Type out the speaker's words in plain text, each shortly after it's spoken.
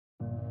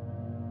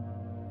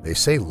They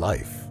say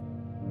life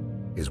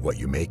is what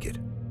you make it.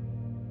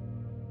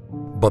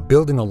 But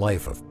building a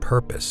life of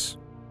purpose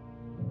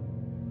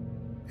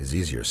is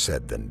easier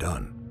said than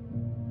done.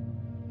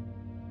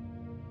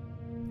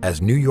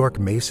 As New York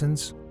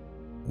Masons,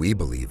 we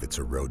believe it's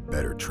a road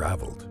better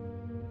traveled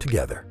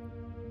together.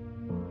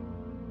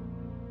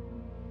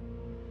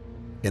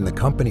 In the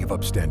company of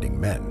upstanding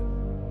men,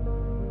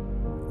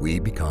 we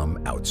become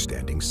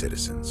outstanding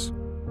citizens.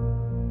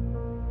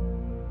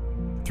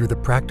 Through the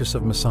practice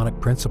of Masonic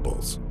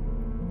principles,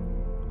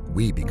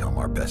 we become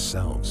our best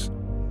selves.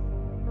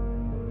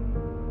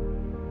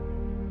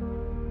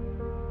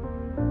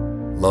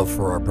 Love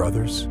for our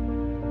brothers,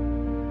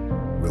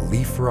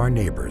 relief for our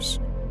neighbors,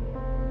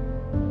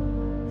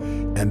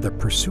 and the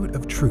pursuit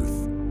of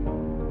truth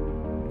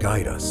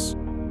guide us,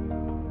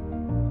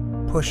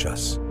 push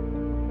us,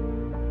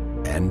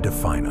 and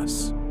define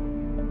us.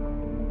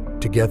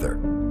 Together,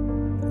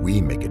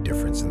 we make a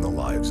difference in the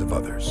lives of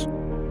others.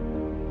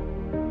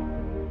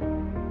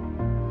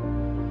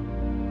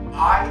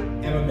 I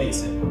am a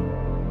Mason.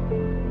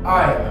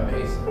 I am a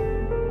Mason.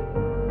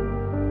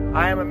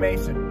 I am a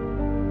Mason.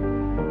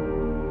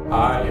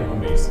 I am a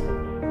Mason.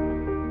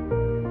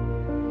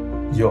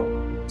 Yo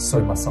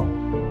soy masón.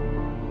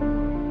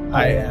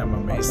 I am a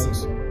Mason.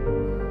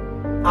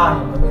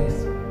 I am a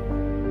Mason.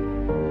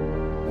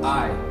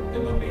 I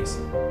am a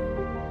Mason.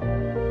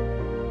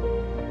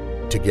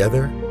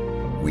 Together,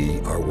 we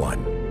are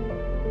one.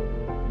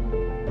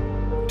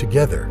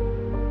 Together,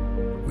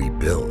 we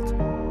build.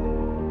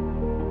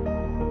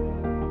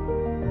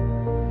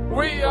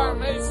 We are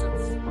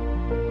Masons.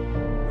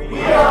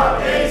 We are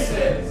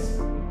Masons.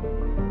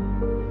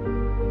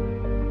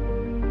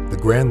 The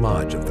Grand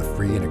Lodge of the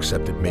Free and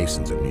Accepted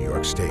Masons of New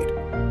York State,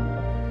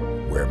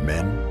 where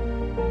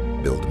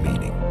men build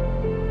meaning.